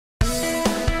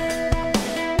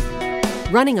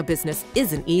Running a business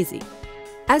isn't easy.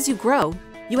 As you grow,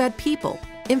 you add people,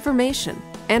 information,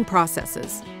 and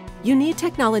processes. You need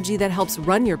technology that helps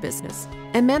run your business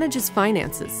and manages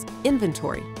finances,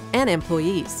 inventory, and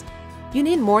employees. You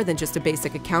need more than just a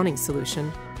basic accounting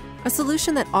solution, a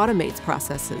solution that automates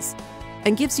processes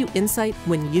and gives you insight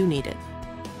when you need it.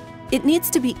 It needs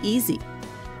to be easy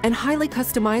and highly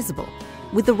customizable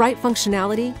with the right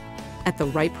functionality at the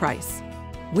right price.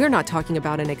 We're not talking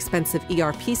about an expensive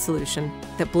ERP solution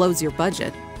that blows your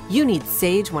budget. You need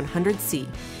Sage 100C.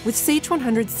 With Sage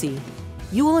 100C,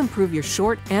 you will improve your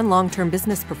short and long-term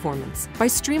business performance by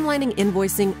streamlining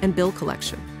invoicing and bill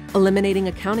collection, eliminating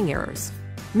accounting errors,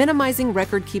 minimizing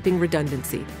record-keeping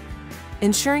redundancy,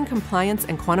 ensuring compliance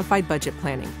and quantified budget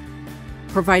planning,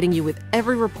 providing you with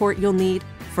every report you'll need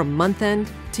from month-end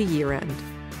to year-end.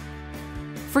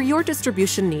 For your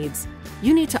distribution needs,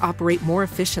 you need to operate more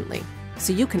efficiently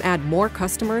so you can add more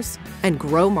customers and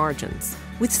grow margins.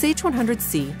 With Sage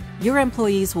 100C, your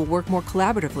employees will work more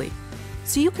collaboratively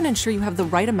so you can ensure you have the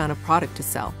right amount of product to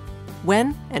sell,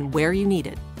 when and where you need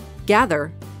it.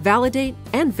 Gather, validate,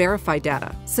 and verify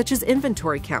data such as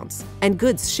inventory counts and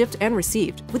goods shipped and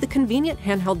received with a convenient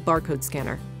handheld barcode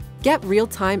scanner. Get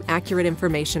real-time accurate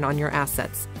information on your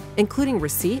assets, including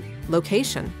receipt,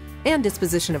 location, and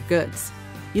disposition of goods.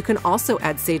 You can also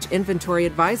add Sage Inventory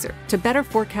Advisor to better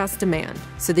forecast demand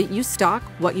so that you stock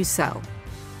what you sell.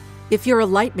 If you're a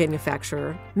light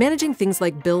manufacturer, managing things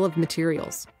like bill of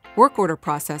materials, work order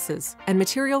processes, and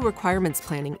material requirements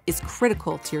planning is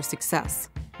critical to your success.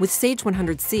 With Sage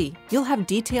 100C, you'll have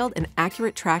detailed and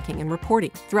accurate tracking and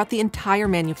reporting throughout the entire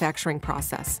manufacturing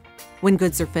process. When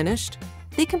goods are finished,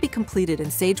 they can be completed in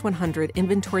Sage 100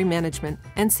 Inventory Management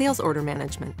and Sales Order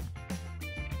Management.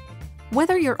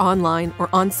 Whether you're online or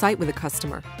on-site with a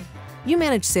customer, you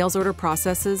manage sales order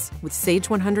processes with Sage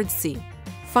 100C.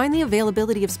 Find the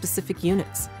availability of specific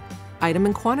units, item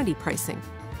and quantity pricing,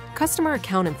 customer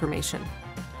account information,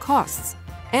 costs,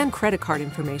 and credit card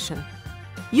information.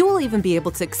 You will even be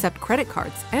able to accept credit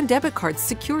cards and debit cards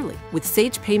securely with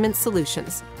Sage Payment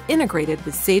Solutions, integrated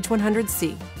with Sage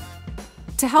 100C.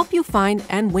 To help you find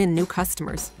and win new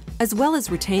customers, as well as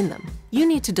retain them, you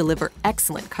need to deliver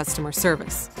excellent customer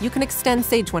service. You can extend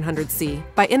Sage 100C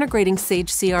by integrating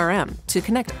Sage CRM to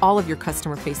connect all of your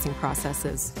customer-facing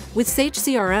processes. With Sage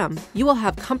CRM, you will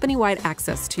have company-wide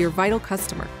access to your vital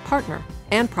customer, partner,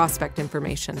 and prospect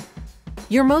information.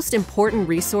 Your most important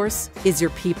resource is your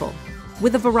people.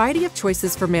 With a variety of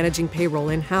choices for managing payroll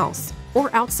in-house or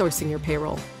outsourcing your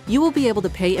payroll, you will be able to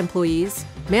pay employees,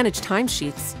 manage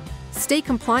timesheets, stay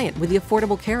compliant with the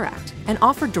Affordable Care Act, and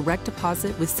offer direct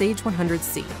deposit with Sage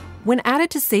 100C. When added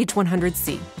to Sage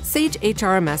 100C, Sage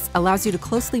HRMS allows you to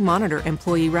closely monitor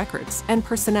employee records and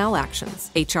personnel actions,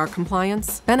 HR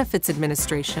compliance, benefits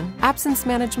administration, absence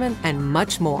management, and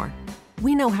much more.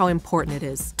 We know how important it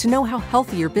is to know how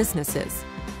healthy your business is.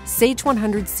 Sage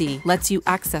 100C lets you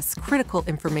access critical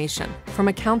information from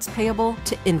accounts payable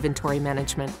to inventory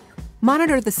management.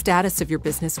 Monitor the status of your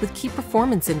business with key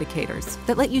performance indicators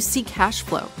that let you see cash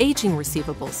flow, aging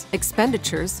receivables,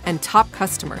 expenditures, and top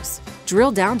customers.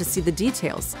 Drill down to see the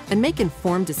details and make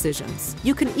informed decisions.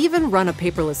 You can even run a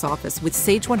paperless office with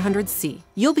Sage 100C.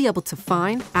 You'll be able to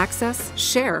find, access,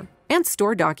 share, and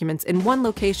store documents in one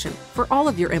location for all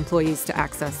of your employees to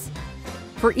access.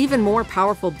 For even more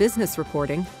powerful business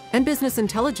reporting and business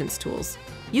intelligence tools,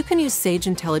 you can use Sage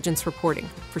Intelligence Reporting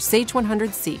for Sage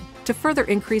 100C to further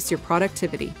increase your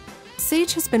productivity.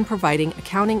 Sage has been providing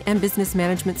accounting and business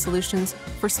management solutions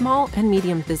for small and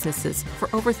medium businesses for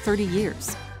over 30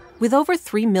 years. With over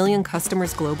 3 million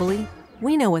customers globally,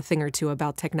 we know a thing or two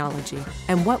about technology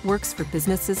and what works for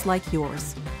businesses like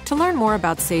yours. To learn more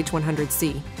about Sage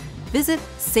 100C, visit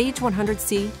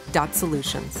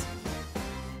sage100c.solutions.